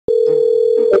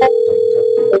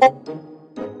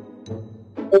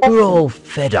We're all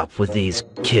fed up with these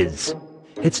kids.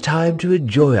 It's time to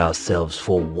enjoy ourselves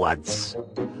for once.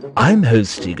 I'm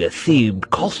hosting a themed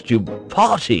costume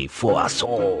party for us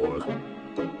all.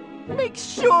 Make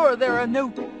sure there are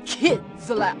no kids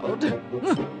allowed.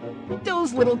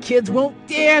 Those little kids won't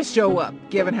dare show up,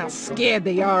 given how scared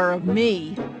they are of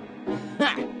me.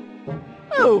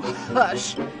 Oh,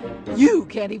 hush. You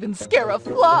can't even scare a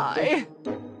fly.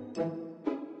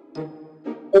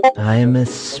 I am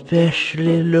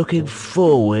especially looking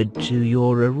forward to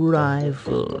your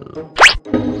arrival.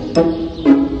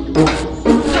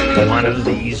 One of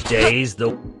these days,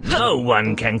 no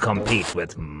one can compete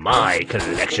with my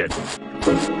collection.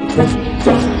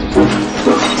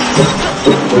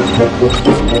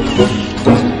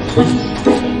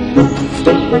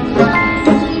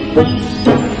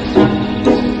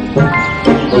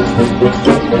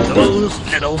 Those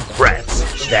little brats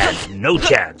stand no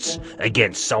chance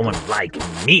against someone like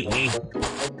me.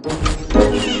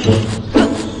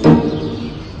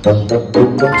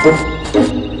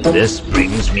 This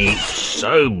brings me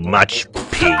so much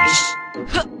peace.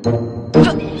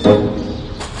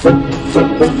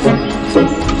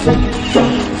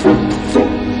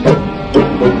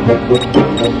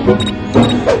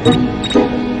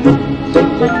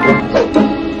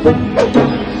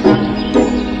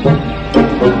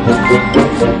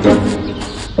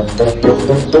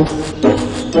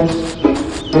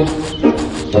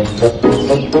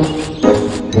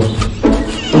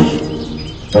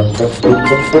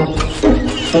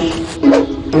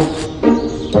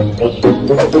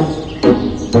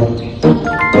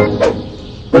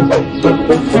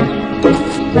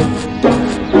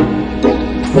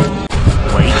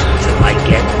 Wait till I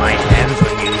get my hands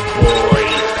on you, boy.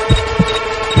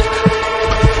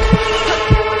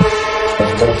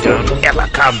 Don't ever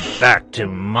come back to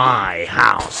my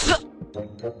house.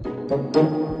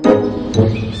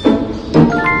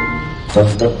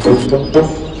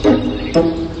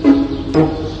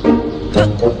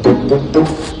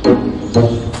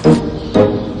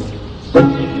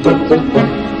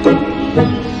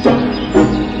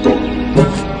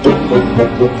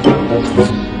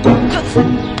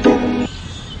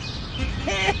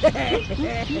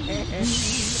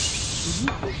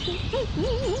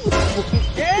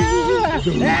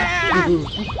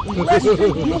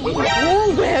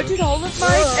 Where did all of my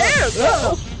hair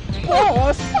go?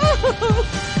 Boss!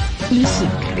 Listen,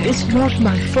 it's not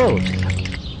my fault.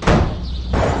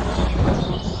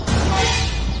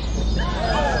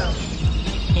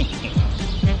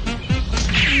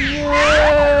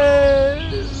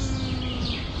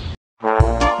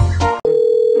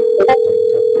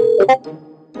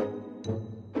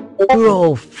 We're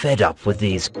all fed up with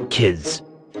these kids.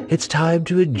 It's time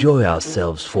to enjoy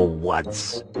ourselves for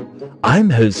once. I'm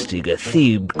hosting a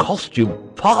themed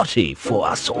costume party for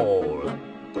us all.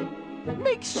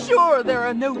 Make sure there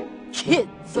are no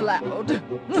kids allowed.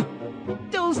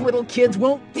 Those little kids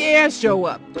won't dare show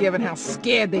up, given how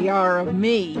scared they are of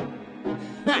me.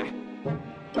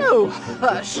 Oh,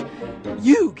 hush.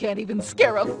 You can't even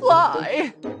scare a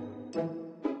fly.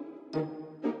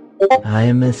 I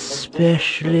am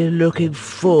especially looking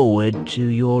forward to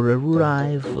your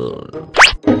arrival.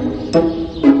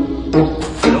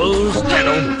 Those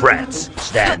little brats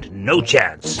stand no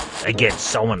chance against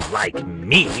someone like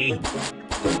me.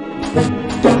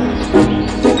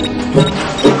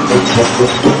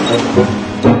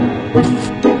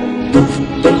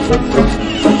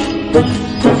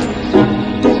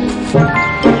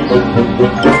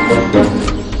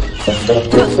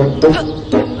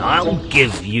 I'll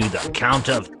give you the count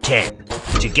of 10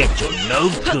 to get your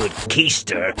no-good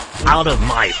keister out of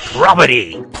my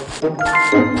property.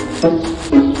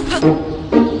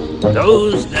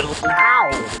 Those little...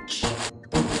 Ouch!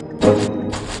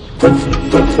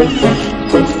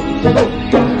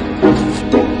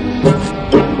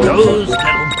 Those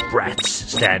little brats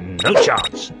stand no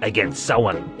chance against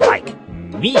someone like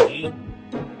me.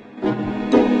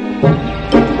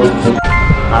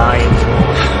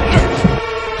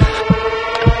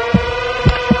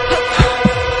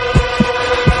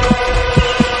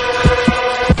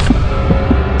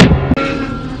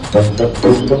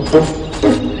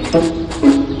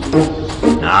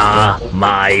 Ah,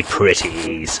 my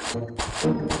pretties.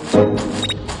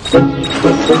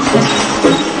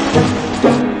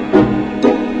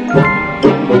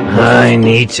 I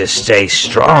need to stay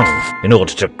strong in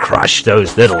order to crush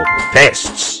those little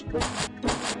pests.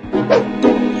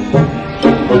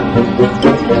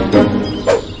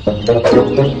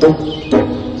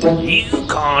 You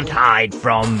can't hide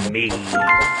from me.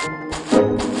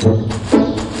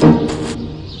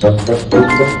 You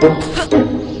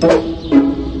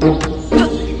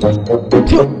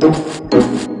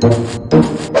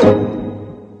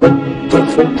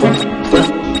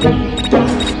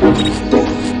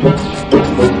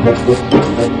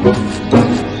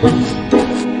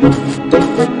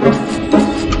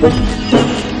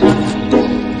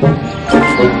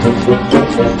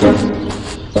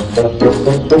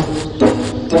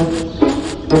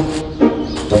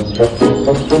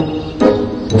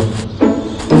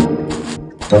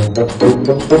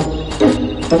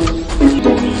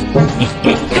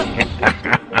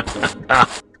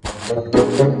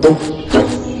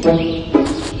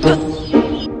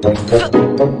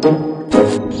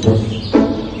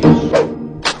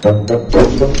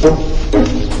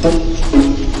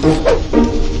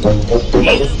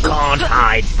can't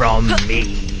hide from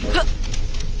me.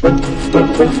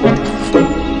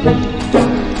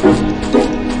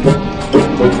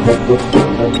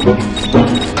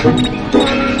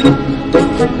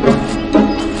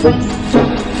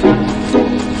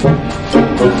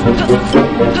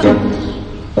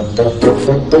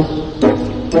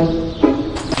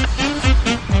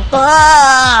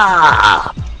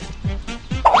 Ah!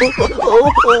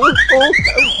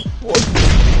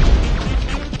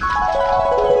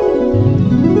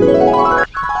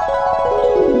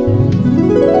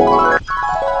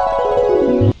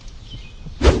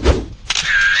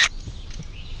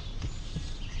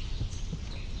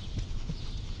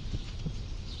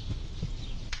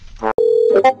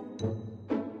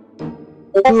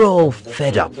 We're all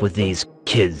fed up with these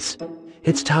kids.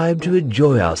 It's time to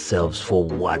enjoy ourselves for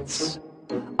once.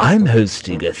 I'm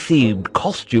hosting a themed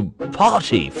costume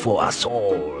party for us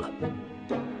all.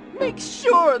 Make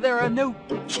sure there are no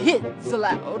kids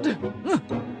allowed.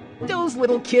 Those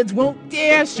little kids won't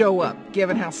dare show up,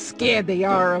 given how scared they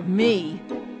are of me.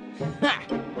 Ha!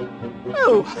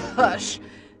 Oh, hush.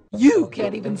 You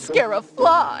can't even scare a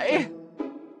fly.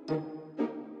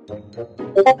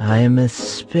 I am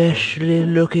especially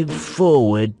looking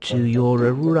forward to your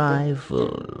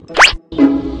arrival.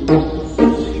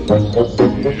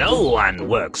 No one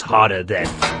works harder than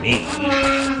me.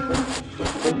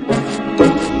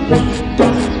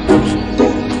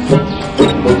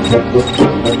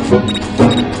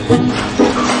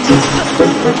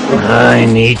 I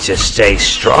need to stay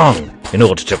strong in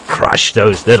order to crush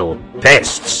those little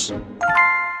pests.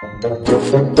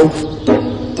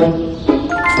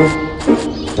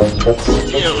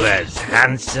 Still as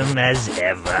handsome as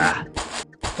ever.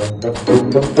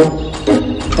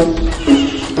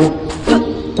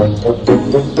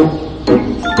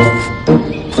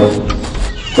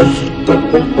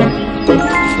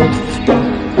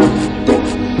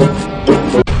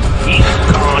 You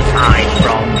can't hide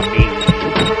from me.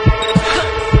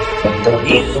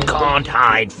 You can't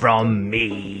hide from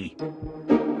me.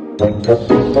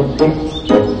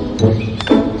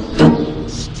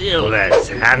 Still as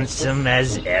handsome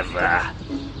as ever.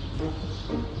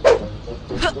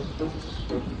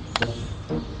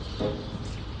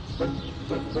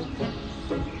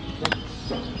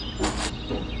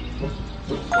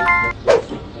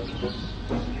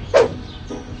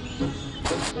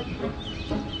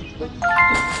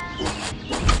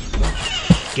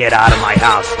 Get out of my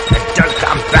house and don't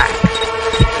come back.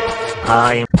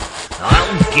 I'll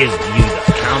give you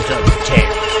the count of 10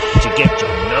 to get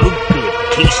your no good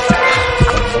keister.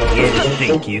 You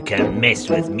think you can mess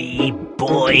with me,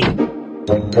 boy?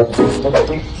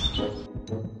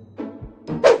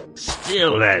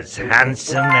 Still as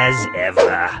handsome as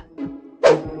ever.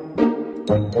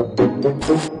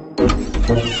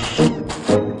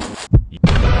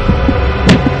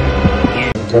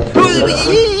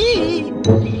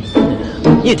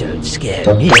 You don't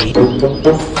scare me.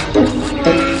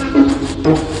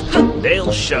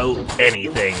 They'll show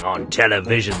anything on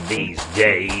television these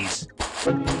days.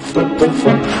 Wait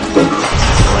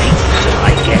till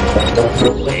I get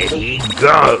where'd he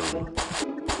go?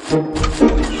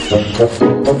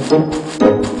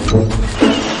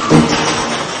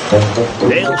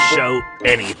 They'll show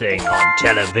anything on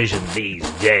television these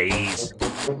days.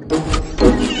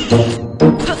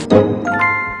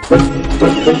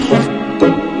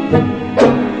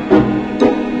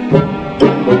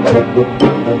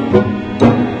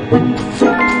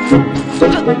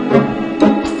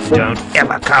 Don't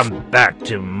ever come back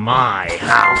to my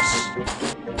house.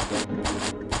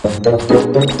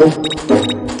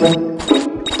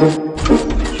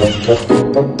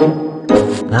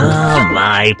 Ah,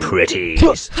 my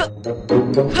pretties.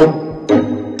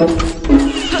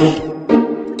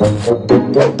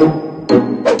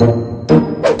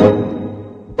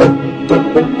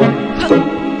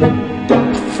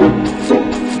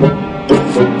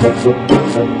 Those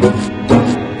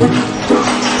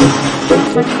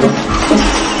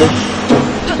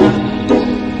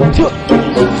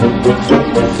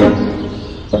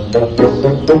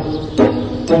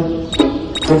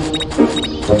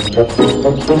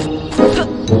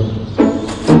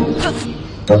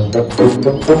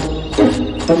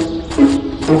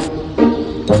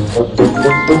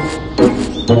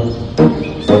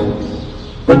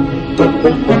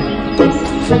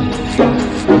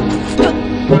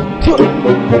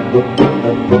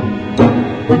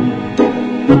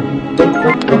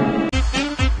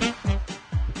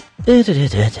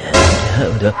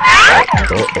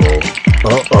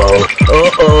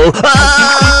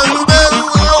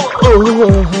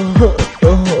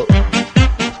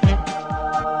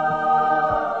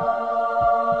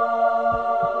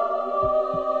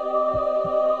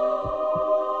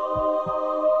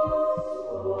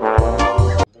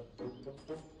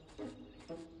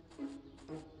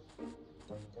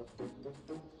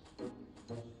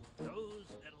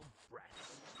little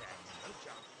brats stand no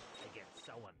chance against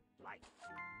someone like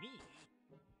me.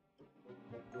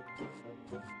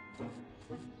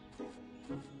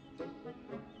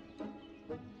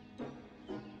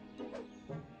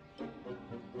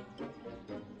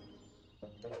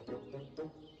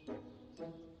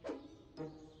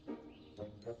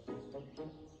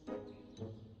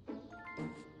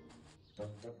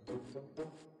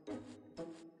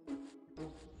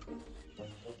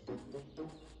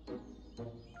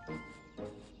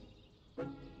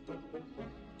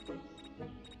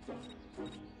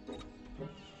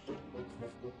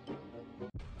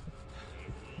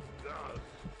 Here we go.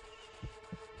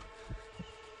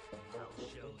 I'll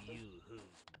show you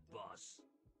who's boss.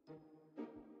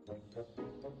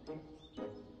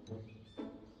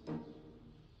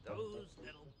 Those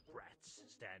little brats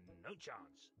stand no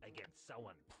chance against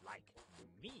someone like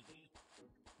me.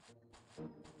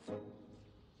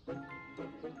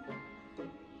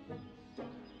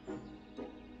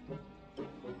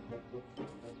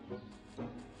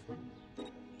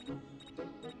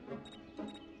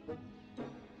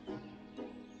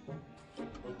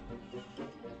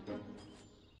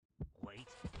 Wait.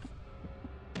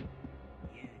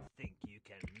 You think you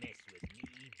can mess with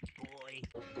me, boy?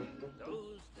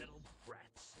 Those little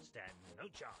brats stand no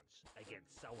chance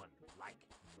against someone like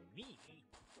me.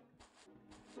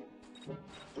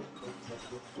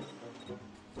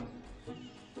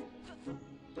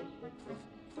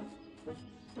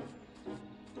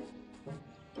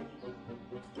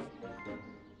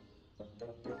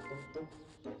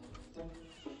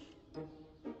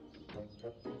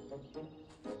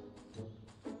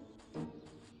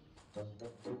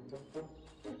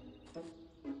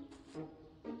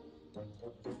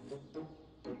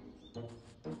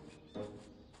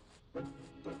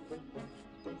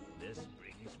 This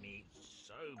brings me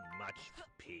so much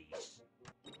peace.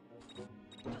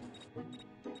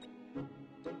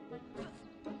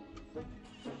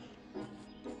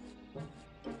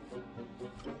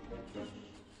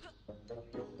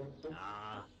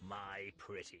 Ah, my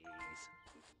pretties.